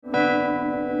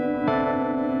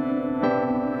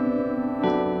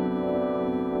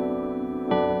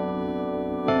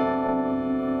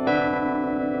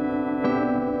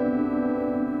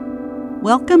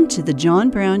Welcome to the John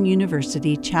Brown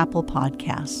University Chapel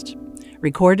Podcast,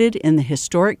 recorded in the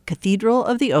historic Cathedral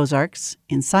of the Ozarks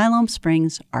in Siloam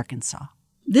Springs, Arkansas.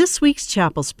 This week's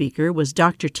chapel speaker was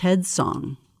Dr. Ted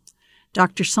Song.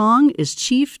 Dr. Song is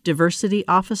Chief Diversity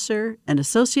Officer and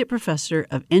Associate Professor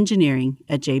of Engineering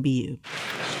at JBU.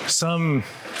 Some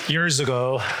years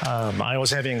ago, I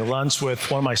was having lunch with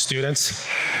one of my students,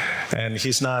 and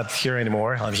he's not here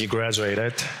anymore. He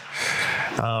graduated.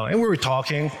 And we were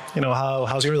talking,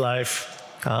 how's your life,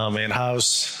 and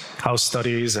how's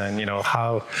studies, and,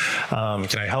 how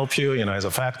can I help you, as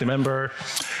a faculty member.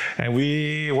 And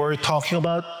we were talking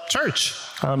about church.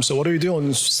 So what do you do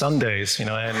on Sundays,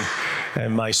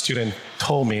 and my student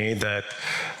told me that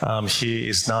he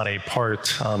is not a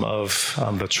part of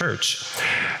the church.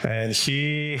 And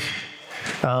so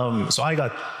I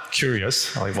got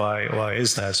curious, like why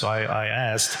is that? So I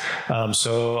asked,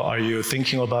 so are you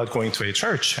thinking about going to a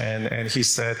church? And he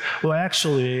said, well,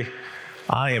 actually,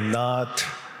 I am not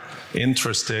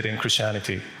interested in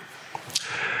Christianity.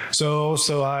 So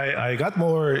I got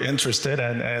more interested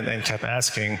and kept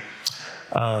asking,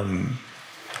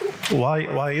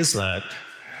 why is that?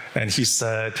 And he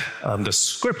said, the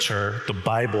scripture, the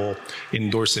Bible,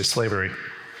 endorses slavery.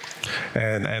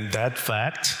 And that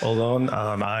fact alone,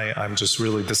 I'm just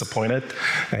really disappointed,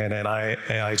 and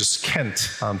I just can't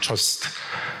trust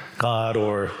God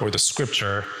or the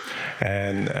Scripture,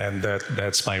 and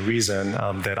that's my reason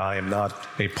that I am not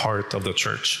a part of the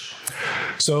church.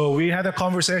 So we had a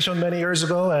conversation many years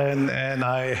ago, and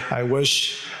I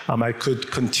wish I could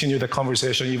continue the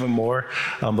conversation even more,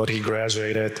 but he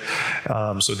graduated,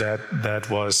 so that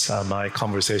was my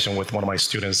conversation with one of my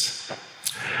students.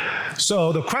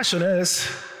 So the question is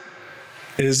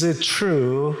it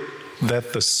true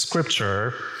that the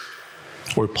scripture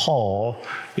or Paul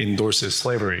endorses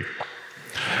slavery?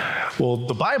 Well,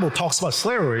 the Bible talks about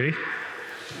slavery,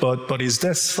 but is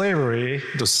that slavery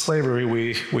the slavery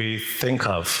we think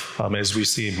of as we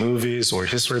see movies or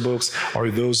history books? Are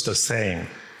those the same?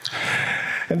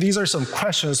 And these are some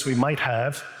questions we might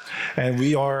have, and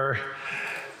we are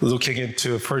looking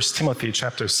into 1 Timothy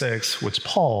chapter 6,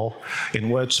 in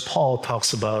which Paul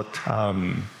talks about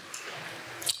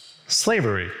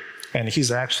slavery. And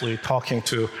he's actually talking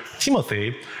to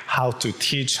Timothy how to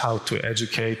teach, how to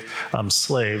educate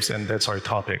slaves, and that's our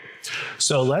topic.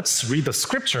 So let's read the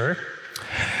scripture.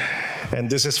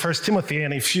 And this is 1 Timothy,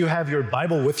 and if you have your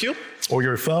Bible with you, or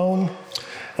your phone,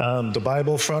 the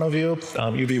Bible in front of you,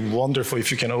 it'd be wonderful if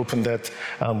you can open that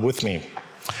with me.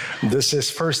 This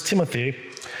is 1 Timothy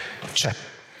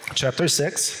chapter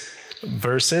 6,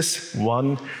 verses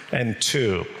 1 and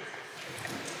 2.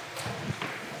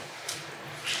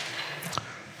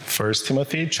 1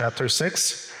 Timothy chapter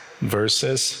 6,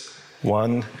 verses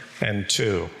 1 and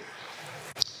 2.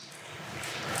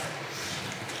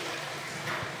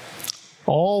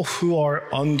 All who are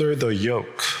under the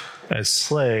yoke as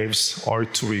slaves are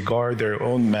to regard their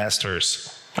own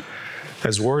masters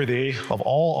as worthy of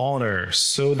all honor,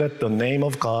 so that the name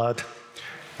of God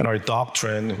and our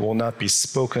doctrine will not be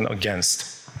spoken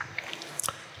against.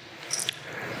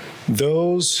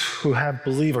 Those who have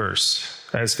believers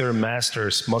as their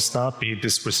masters must not be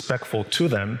disrespectful to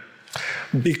them,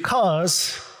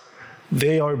 because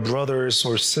they are brothers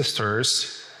or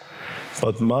sisters,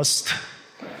 but must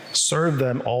serve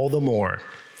them all the more,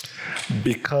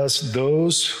 because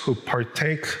those who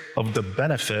partake of the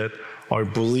benefit are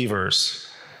believers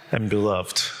and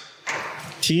beloved.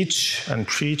 Teach and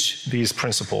preach these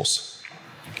principles.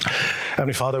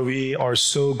 Heavenly Father, we are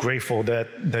so grateful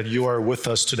that you are with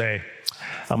us today.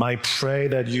 I pray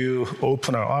that you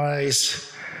open our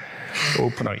eyes,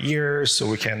 open our ears, so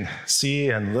we can see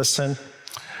and listen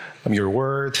your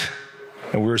word.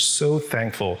 And we're so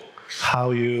thankful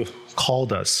how you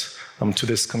called us to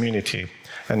this community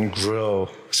and grow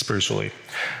spiritually.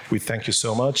 We thank you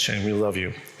so much, and we love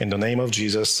you. In the name of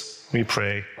Jesus, we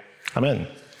pray. Amen.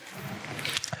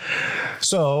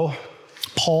 So,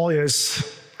 Paul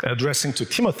is addressing to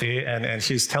Timothy, and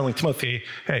he's telling Timothy,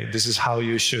 hey, this is how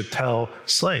you should tell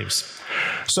slaves.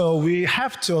 So we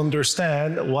have to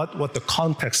understand what the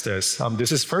context is.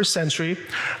 This is first century.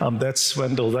 That's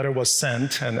when the letter was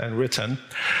sent and written.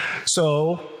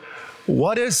 So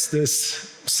what is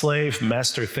this slave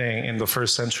master thing in the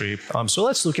first century? So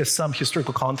let's look at some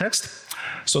historical context.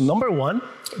 So number one,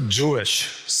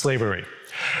 Jewish slavery.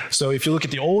 So if you look at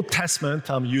the Old Testament,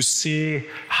 you see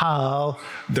how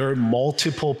there are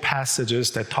multiple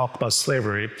passages that talk about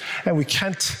slavery, and we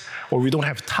don't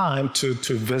have time to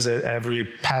visit every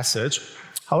passage.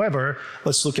 However,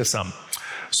 let's look at some.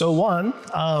 So one,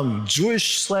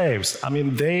 Jewish slaves,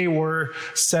 they were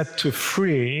set to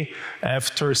free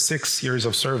after 6 years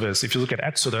of service. If you look at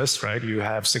Exodus, right, you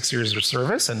have 6 years of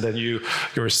service and then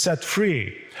you're set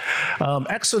free.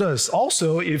 Exodus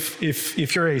also,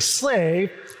 if you're a slave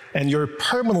and you're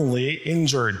permanently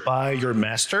injured by your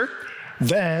master,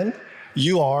 then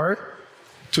you are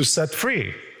to set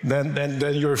free. Then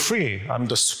you're free.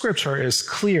 The scripture is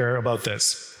clear about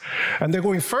this. And then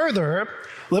going further,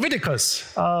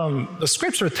 Leviticus, the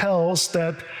scripture tells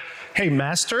that, hey,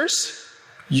 masters,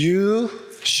 you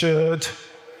should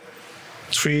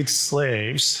treat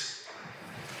slaves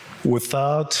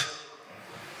without,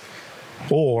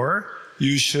 or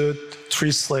you should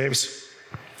treat slaves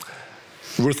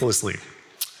ruthlessly.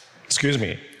 Excuse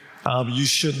me. You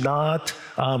should not,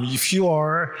 if you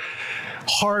are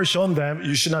harsh on them,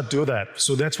 you should not do that.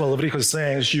 So that's what Leviticus is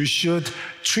saying. You should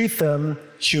treat them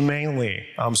humanely.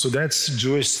 So that's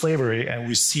Jewish slavery, and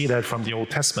we see that from the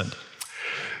Old Testament.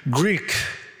 Greek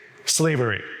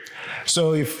slavery.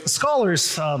 So if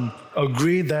scholars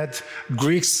agree that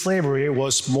Greek slavery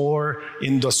was more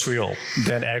industrial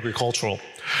than agricultural.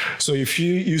 So if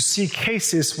you see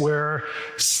cases where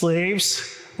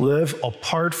slaves live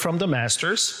apart from the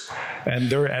masters,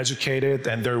 and they're educated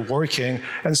and they're working,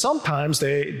 and sometimes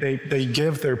they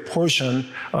give their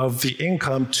portion of the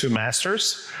income to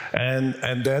masters, and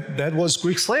that was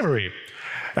Greek slavery.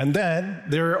 And then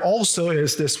there also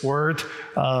is this word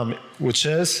which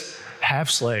is half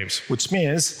slaves, which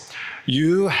means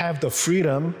you have the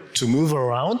freedom to move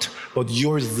around, but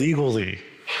you're legally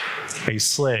a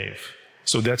slave.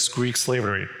 So that's Greek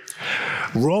slavery.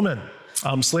 Roman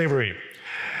slavery.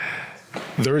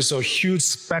 There is a huge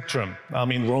spectrum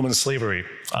in Roman slavery.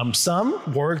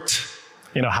 Some worked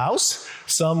in a house,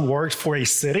 some worked for a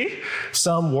city,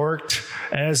 some worked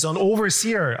as an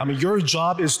overseer. Your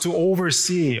job is to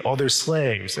oversee other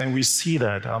slaves, and we see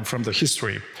that from the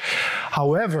history.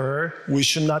 However, we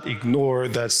should not ignore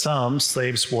that some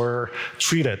slaves were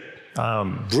treated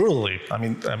brutally.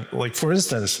 Like for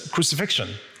instance, crucifixion.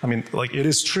 It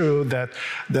is true that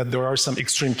there are some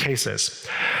extreme cases.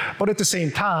 But at the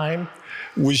same time,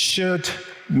 we should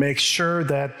make sure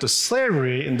that the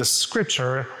slavery in the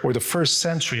scripture or the first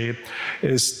century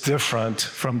is different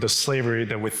from the slavery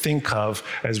that we think of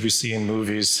as we see in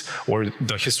movies or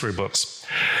the history books.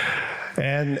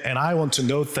 And I want to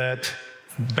note that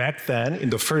back then, in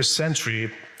the first century,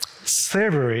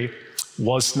 slavery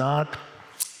was not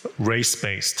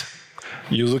race-based.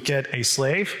 You look at a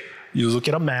slave, you look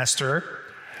at a master,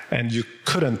 and you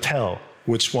couldn't tell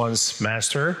which one's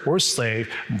master or slave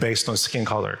based on skin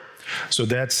color. So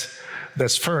that's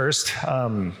first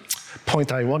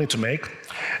point I wanted to make.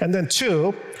 And then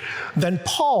two, then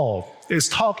Paul is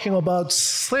talking about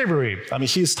slavery.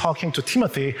 He's talking to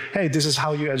Timothy, hey, this is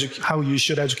how you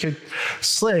should educate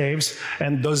slaves.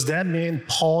 And does that mean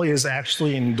Paul is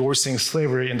actually endorsing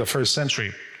slavery in the first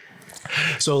century?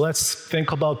 So let's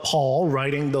think about Paul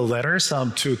writing the letters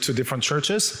to different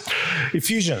churches.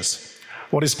 Ephesians.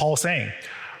 What is Paul saying?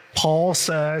 Paul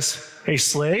says, hey,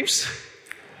 slaves,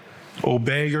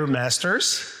 obey your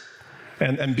masters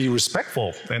and be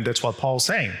respectful. And that's what Paul's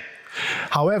saying.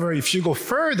 However, if you go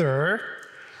further,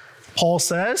 Paul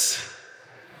says,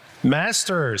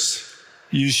 masters,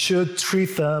 you should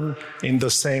treat them in the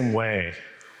same way.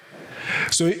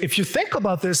 So if you think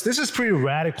about this is pretty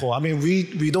radical.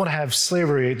 We don't have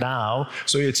slavery now,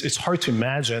 so it's hard to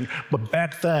imagine. But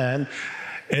back then,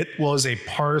 it was a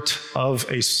part of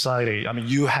a society.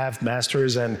 You have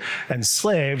masters and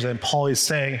slaves, and Paul is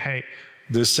saying, hey,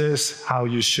 this is how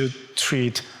you should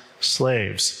treat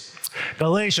slaves.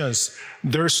 Galatians,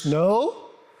 there's no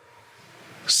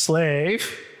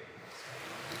slave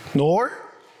nor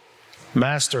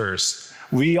masters.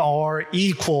 We are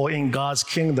equal in God's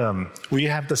kingdom. We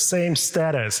have the same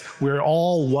status. We're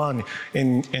all one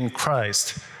in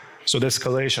Christ. So that's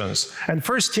Galatians. And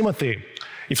 1 Timothy,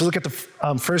 if you look at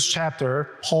the first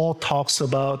chapter, Paul talks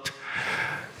about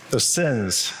the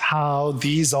sins, how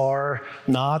these are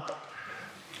not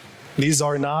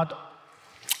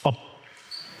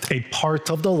a part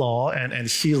of the law, and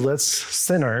he lists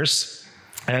sinners,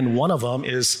 and one of them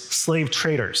is slave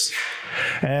traders.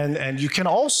 And you can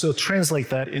also translate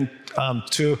that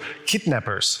to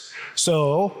kidnappers.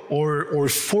 So, or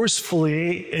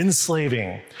forcefully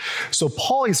enslaving. So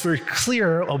Paul is very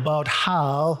clear about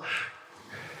how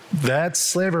that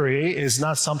slavery is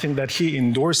not something that he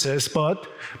endorses, but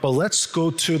let's go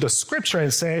to the scripture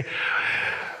and say,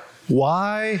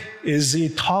 why is he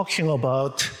talking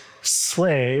about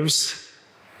slaves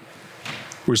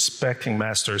respecting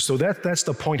masters. So that's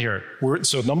the point here.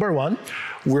 So number one,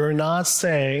 we're not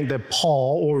saying that Paul,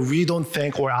 or we don't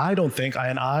think, or I don't think,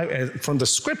 from the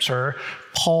scripture,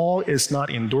 Paul is not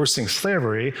endorsing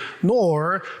slavery,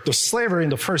 nor the slavery in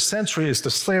the first century is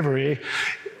the slavery.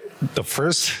 The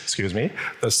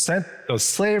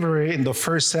slavery in the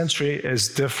first century is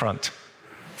different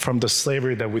from the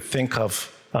slavery that we think of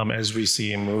as we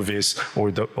see in movies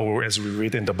or as we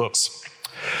read in the books.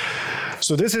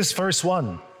 So this is verse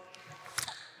 1.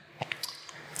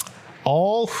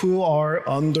 All who are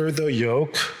under the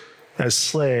yoke as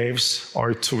slaves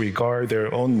are to regard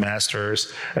their own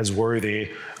masters as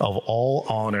worthy of all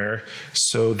honor,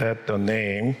 so that the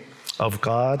name of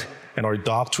God and our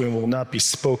doctrine will not be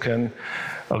spoken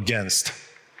against.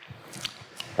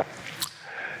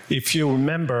 If you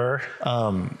remember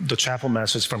the chapel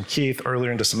message from Keith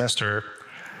earlier in the semester,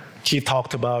 Keith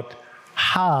talked about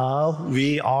how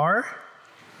we are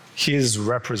his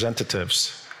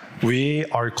representatives. We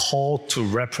are called to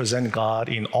represent God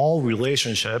in all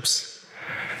relationships,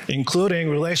 including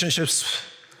relationships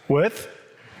with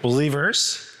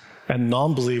believers and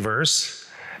non-believers.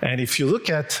 And if you look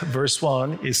at verse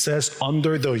 1, it says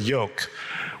under the yoke,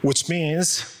 which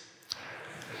means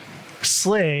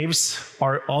slaves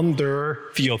are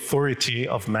under the authority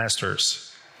of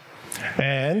masters.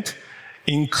 And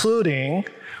including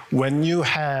when you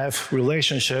have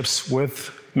relationships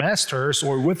with masters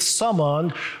or with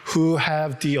someone who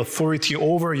have the authority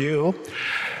over you,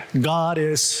 God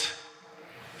is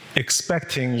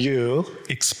expecting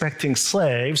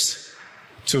slaves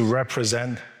to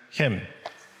represent him.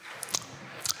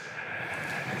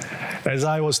 As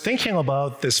I was thinking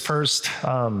about this first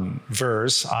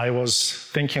verse, I was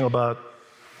thinking about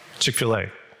Chick-fil-A.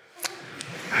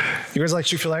 You guys like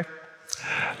Chick-fil-A?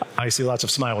 I see lots of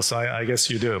smiles, so I guess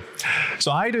you do.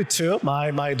 So I do too.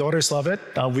 My daughters love it.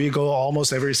 We go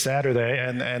almost every Saturday,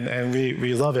 and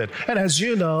we love it. And as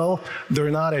you know,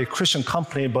 they're not a Christian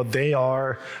company, but they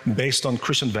are based on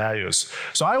Christian values.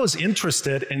 So I was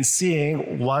interested in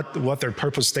seeing what their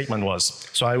purpose statement was.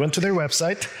 So I went to their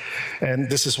website, and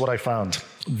this is what I found.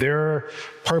 Their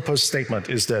purpose statement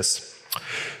is this: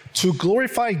 to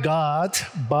glorify God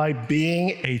by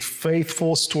being a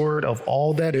faithful steward of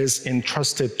all that is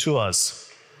entrusted to us,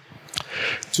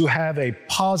 to have a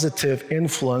positive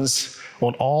influence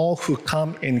on all who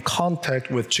come in contact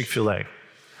with Chick-fil-A.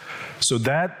 So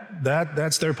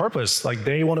that's their purpose. Like,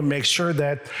 they want to make sure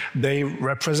that they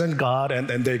represent God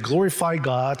and they glorify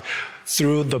God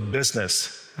through the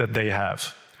business that they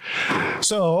have.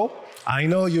 So I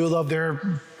know you love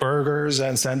their burgers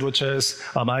and sandwiches.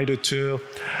 I do too.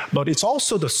 But it's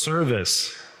also the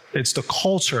service. It's the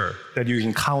culture that you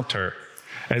encounter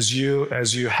as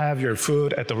you have your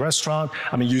food at the restaurant.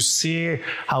 You see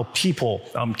how people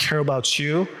care about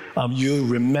you. You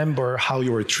remember how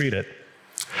you were treated.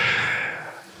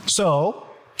 So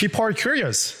people are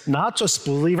curious, not just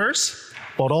believers,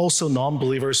 but also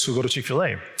non-believers who go to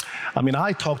Chick-fil-A.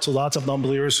 I talk to lots of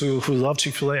non-believers who love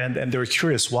Chick-fil-A, and they're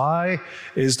curious, why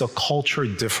is the culture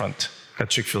different at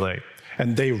Chick-fil-A?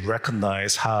 And they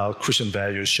recognize how Christian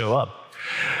values show up.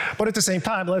 But at the same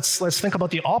time, let's think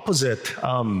about the opposite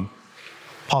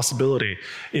possibility.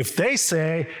 If they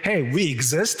say, hey, we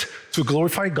exist to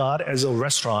glorify God as a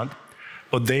restaurant,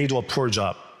 but they do a poor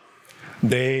job.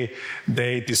 They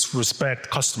disrespect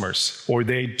customers, or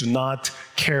they do not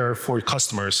care for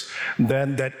customers,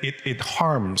 then that it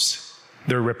harms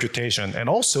their reputation and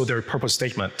also their purpose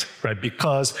statement, right?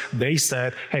 Because they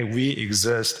said, hey, we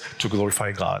exist to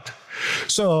glorify God.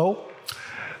 So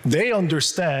they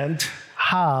understand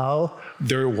how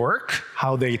their work,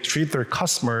 how they treat their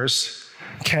customers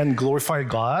can glorify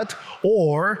God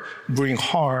or bring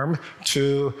harm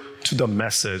to the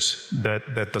message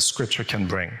that the scripture can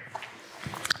bring.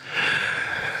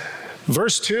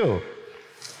 Verse 2,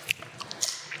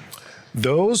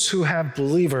 those who have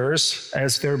believers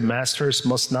as their masters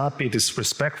must not be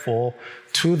disrespectful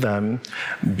to them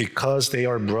because they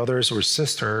are brothers or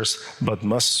sisters, but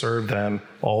must serve them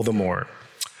all the more,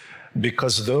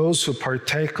 because those who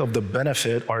partake of the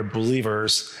benefit are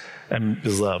believers and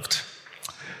beloved.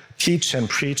 Teach and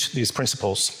preach these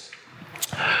principles.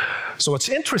 So what's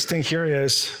interesting here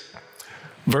is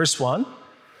verse 1,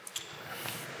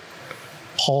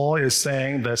 Paul is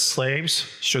saying that slaves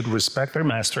should respect their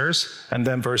masters. And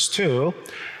then verse 2,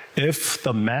 if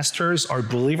the masters are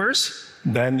believers,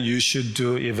 then you should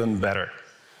do even better.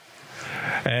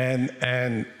 And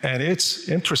it's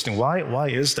interesting. Why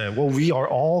is that? Well, we are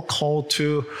all called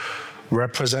to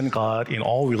represent God in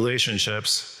all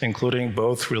relationships, including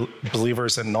both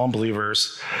believers and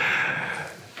non-believers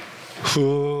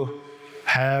who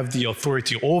have the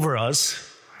authority over us,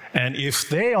 And if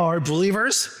they are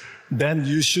believers, then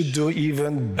you should do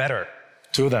even better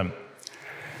to them.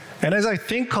 And as I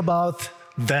think about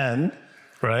then,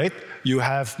 right, you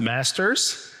have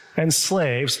masters and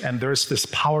slaves, and there's this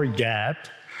power gap.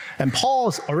 And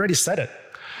Paul's already said it.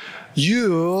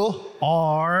 You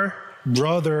are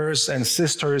brothers and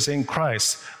sisters in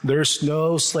Christ. There's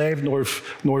no slave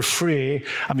nor free.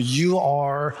 You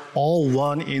are all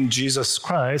one in Jesus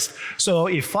Christ. So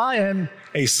if I am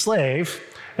a slave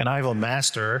and I have a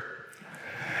master,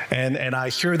 and I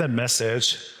hear that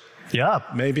message, yeah,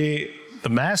 maybe the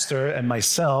master and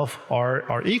myself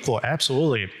are equal,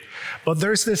 absolutely. But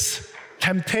there's this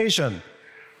temptation.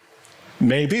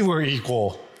 Maybe we're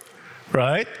equal,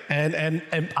 right? And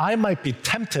I might be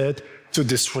tempted to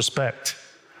disrespect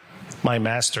my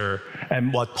master.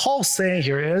 And what Paul's saying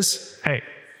here is, hey,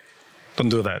 don't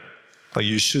do that. But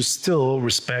you should still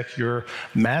respect your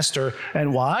master.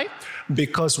 And why?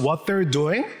 Because what they're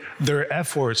doing, their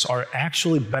efforts are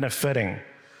actually benefiting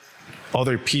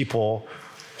other people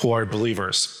who are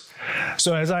believers.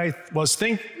 So as I was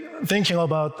thinking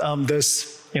about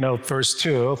this, verse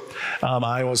 2,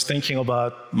 I was thinking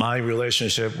about my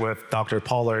relationship with Dr.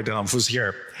 Pollard, who's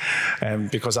here, and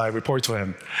because I report to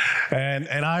him.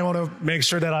 And I want to make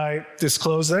sure that I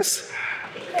disclose this.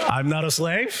 I'm not a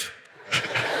slave.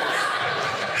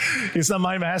 He's not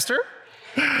my master.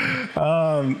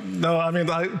 But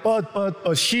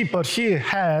he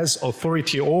has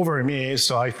authority over me,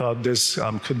 so I thought this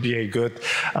could be a good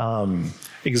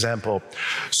example.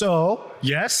 So,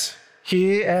 yes,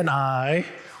 he and I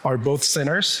are both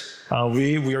sinners.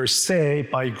 We are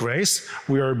saved by grace.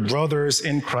 We are brothers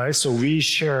in Christ, so we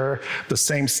share the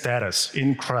same status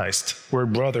in Christ. We're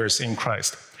brothers in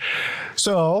Christ.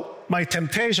 So, my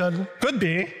temptation could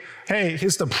be, hey,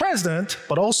 he's the president,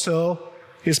 but also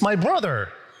he's my brother.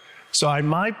 So I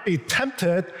might be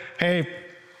tempted, hey,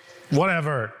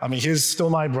 whatever. He's still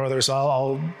my brother, so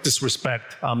I'll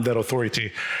disrespect that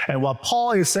authority. And what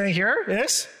Paul is saying here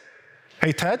is,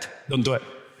 hey, Ted, don't do it.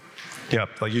 Yeah,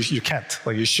 you can't,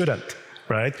 you shouldn't,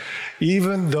 right?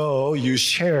 Even though you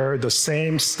share the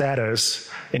same status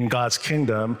in God's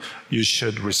kingdom, you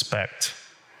should respect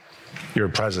your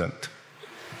president.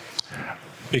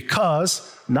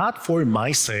 Because, not for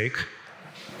my sake,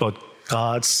 but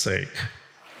God's sake,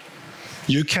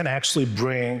 you can actually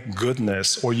bring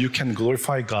goodness, or you can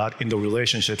glorify God in the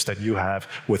relationships that you have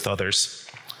with others.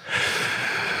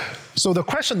 So the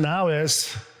question now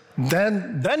is,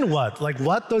 then what?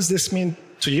 What does this mean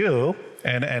to you?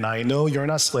 And I know you're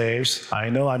not slaves. I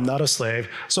know I'm not a slave.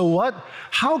 So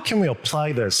how can we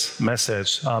apply this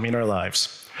message in our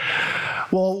lives?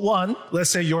 Well, one, let's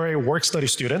say you're a work-study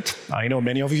student. I know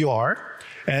many of you are.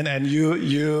 And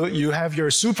you have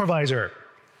your supervisor.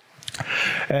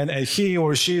 And he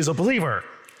or she is a believer,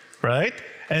 right?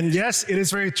 And yes, it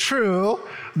is very true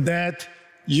that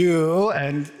you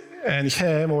and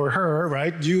him or her,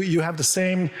 right? You have the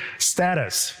same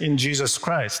status in Jesus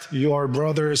Christ. You are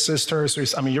brothers, sisters,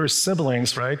 you're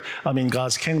siblings, right? In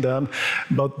God's kingdom.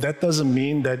 But that doesn't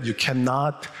mean that you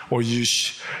cannot, or you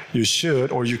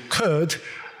should, or you could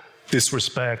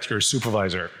disrespect your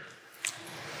supervisor.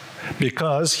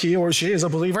 Because he or she is a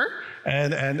believer,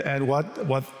 and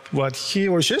what he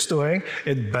or she is doing,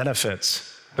 it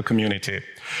benefits the community.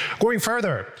 Going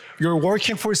further, you're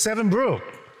working for 7 Brew.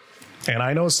 And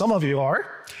I know some of you are.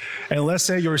 And let's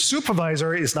say your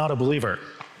supervisor is not a believer.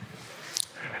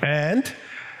 And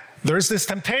there's this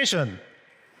temptation.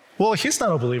 Well, he's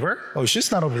not a believer. Oh,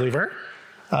 she's not a believer.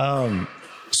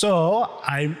 So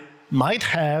I might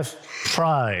have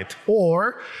pride.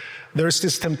 Or there's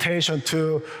this temptation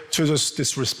to just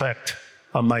disrespect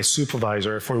my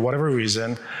supervisor for whatever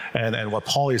reason. And what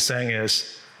Paul is saying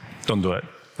is, don't do it.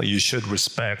 You should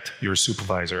respect your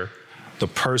supervisor, the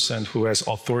person who has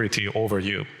authority over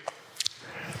you.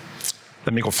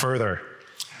 Let me go further.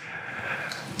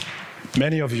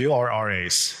 Many of you are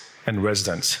RAs and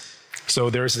residents. So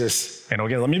there's this, and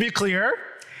again, let me be clear,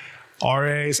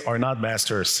 RAs are not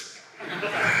masters.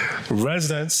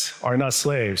 Residents are not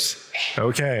slaves.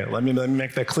 Okay, let me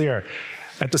make that clear.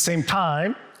 At the same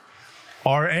time,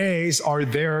 RAs are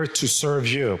there to serve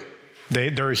you.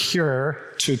 They're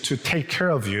here to take care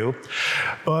of you.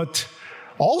 But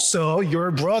also,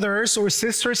 you're brothers or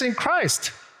sisters in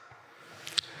Christ.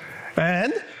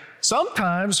 And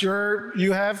sometimes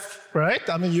you have, right?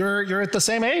 You're at the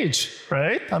same age,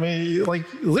 right?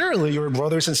 Literally, you're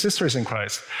brothers and sisters in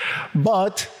Christ.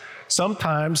 But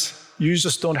sometimes you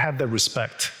just don't have that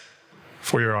respect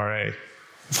for your RA,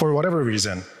 for whatever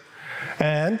reason.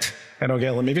 And And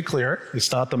again, let me be clear,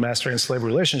 it's not the master and slave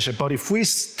relationship, but if we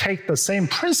take the same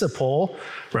principle,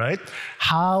 right,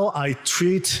 how I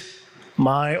treat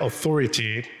my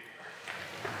authority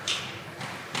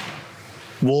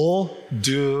will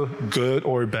do good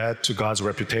or bad to God's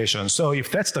reputation. So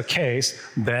if that's the case,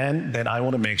 then I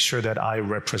want to make sure that I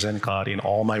represent God in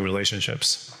all my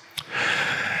relationships.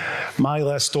 My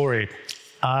last story,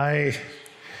 I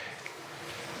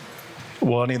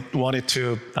wanted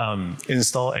to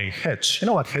install a hitch. You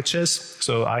know what hitch is?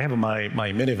 So I have my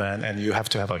minivan, and you have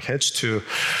to have a hitch to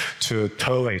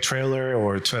tow a trailer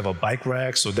or to have a bike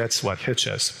rack. So that's what hitch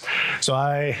is. So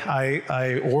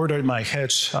I ordered my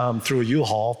hitch through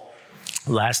U-Haul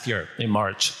last year in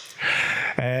March.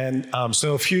 And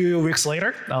so a few weeks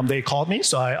later, they called me.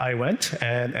 So I went,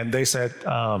 and they said,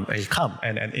 hey, come,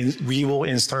 and we will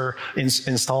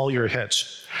install your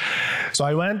hitch. So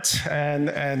I went, and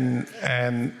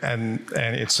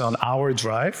it's an hour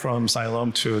drive from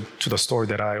Siloam to the store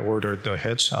that I ordered the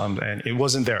hitch, and it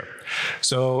wasn't there.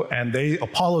 So, and they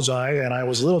apologized, and I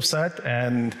was a little upset,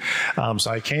 and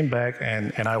so I came back,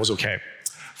 and I was okay.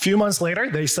 A few months later,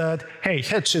 they said, hey,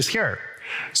 hitch is here.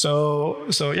 So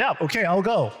yeah, okay, I'll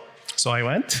go. So I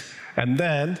went, and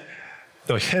then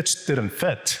the hitch didn't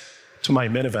fit to my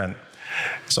minivan.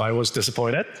 So I was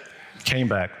disappointed. Came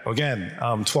back again,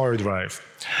 2-hour drive.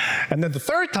 And then the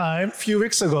third time, a few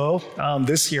weeks ago,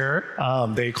 this year,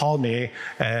 they called me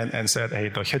and said, hey,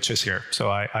 the hitch is here. So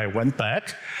I went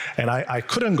back, and I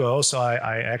couldn't go, so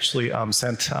I actually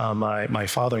sent my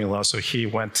father-in-law, so he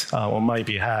went on my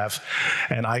behalf,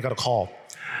 and I got a call.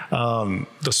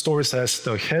 The store says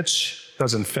the hitch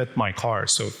doesn't fit my car,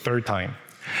 so third time.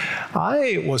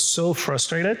 I was so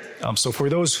frustrated. So for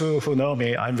those who know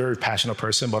me, I'm a very passionate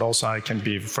person, but also I can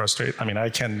be frustrated. I mean, I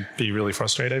can be really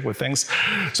frustrated with things.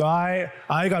 So I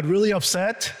got really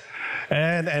upset,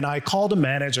 and I called the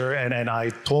manager, and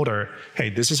I told her, hey,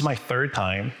 this is my third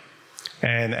time,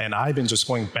 and I've been just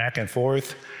going back and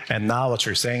forth, and now what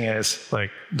you're saying is,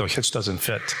 like, the hitch doesn't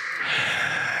fit.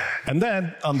 And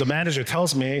then the manager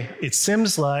tells me, it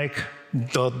seems like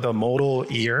the model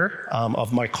year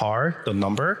of my car, the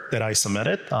number that I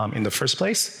submitted in the first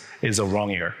place, is a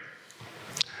wrong year.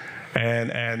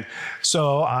 And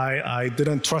so I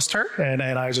didn't trust her, and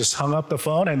I just hung up the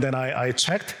phone, and then I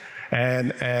checked,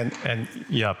 and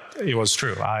yeah, it was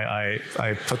true. I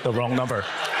put the wrong number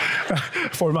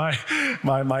for my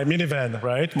minivan,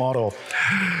 right, model.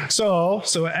 So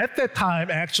at that time,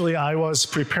 actually, I was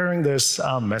preparing this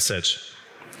message.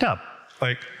 Yeah,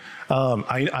 like,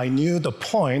 I knew the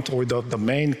point, or the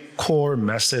main core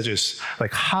message is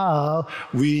like how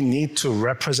we need to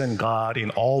represent God in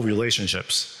all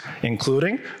relationships,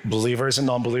 including believers and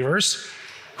non-believers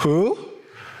who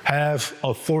have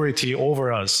authority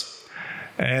over us.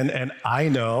 And I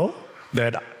know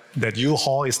that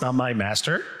U-Haul is not my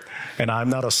master, and I'm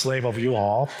not a slave of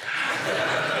U-Haul.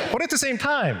 But at the same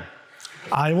time,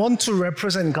 I want to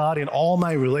represent God in all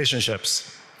my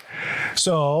relationships.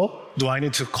 So, do I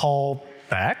need to call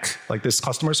back, like this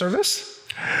customer service?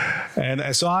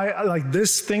 And so I like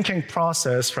this thinking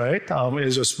process, right,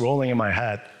 is just rolling in my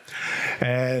head.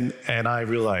 And I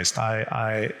realized,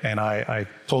 I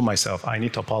told myself, I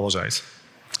need to apologize.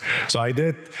 So I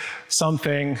did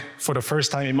something for the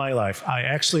first time in my life. I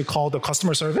actually called the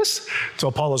customer service to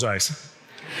apologize.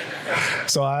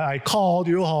 So I called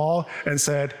U-Haul and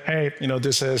said, hey,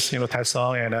 this is, Ted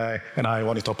Song, and I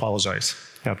wanted to apologize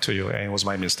to you, and it was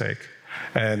my mistake.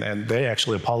 And they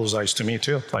actually apologized to me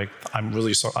too. Like,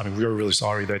 we're really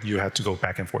sorry that you had to go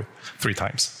back and forth 3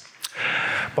 times.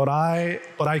 But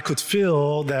I could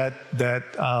feel that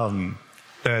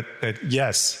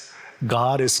yes,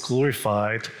 God is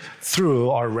glorified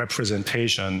through our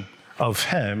representation of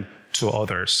Him to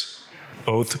others,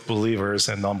 both believers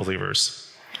and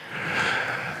non-believers.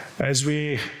 As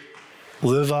we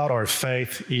live out our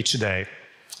faith each day,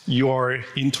 you are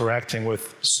interacting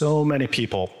with so many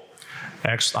people.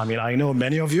 Actually, I know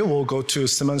many of you will go to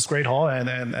Simmons Great Hall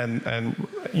and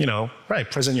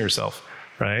present yourself,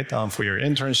 right, for your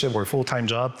internship or full-time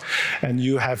job, and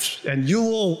you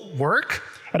will work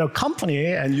at a company,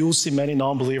 and you'll see many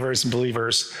non-believers and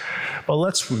believers. But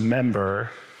let's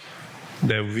remember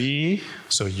that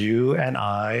you and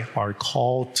I, are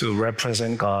called to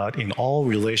represent God in all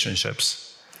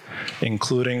relationships,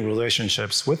 including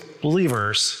relationships with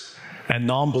believers and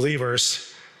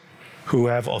non-believers who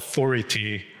have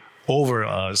authority over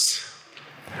us,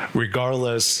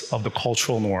 regardless of the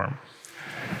cultural norm.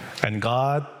 And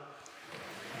God,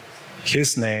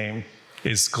 His name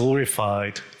is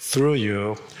glorified through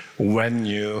you when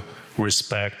you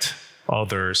respect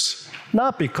others,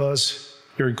 not because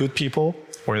you're good people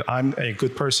or I'm a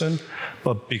good person,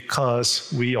 but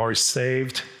because we are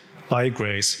saved by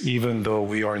grace, even though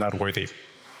we are not worthy.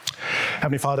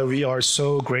 Heavenly Father, we are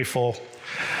so grateful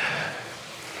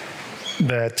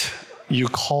that you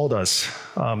called us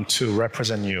to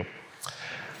represent you,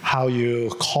 how you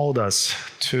called us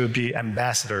to be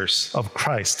ambassadors of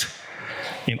Christ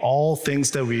in all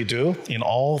things that we do, in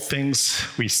all things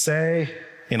we say,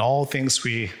 in all things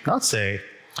we not say.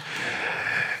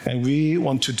 And we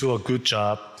want to do a good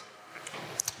job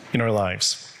in our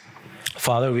lives.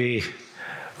 Father, we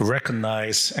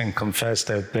recognize and confess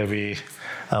that we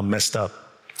messed up.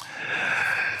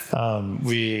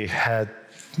 We had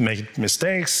made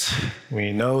mistakes.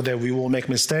 We know that we will make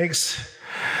mistakes.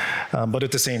 But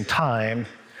at the same time,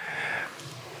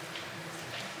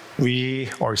 we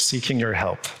are seeking your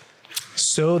help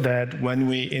so that when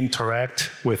we interact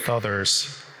with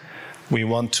others, we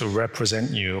want to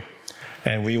represent you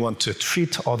and we want to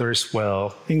treat others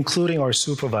well, including our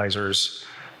supervisors,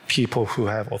 people who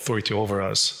have authority over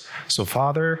us. So,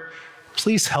 Father,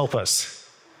 please help us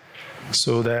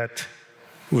so that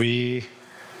we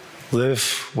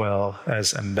live well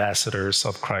as ambassadors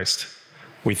of Christ.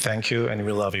 We thank you and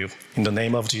we love you. In the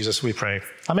name of Jesus we pray.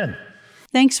 Amen.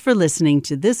 Thanks for listening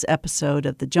to this episode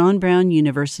of the John Brown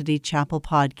University Chapel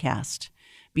Podcast.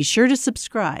 Be sure to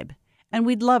subscribe, and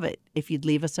we'd love it if you'd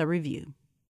leave us a review.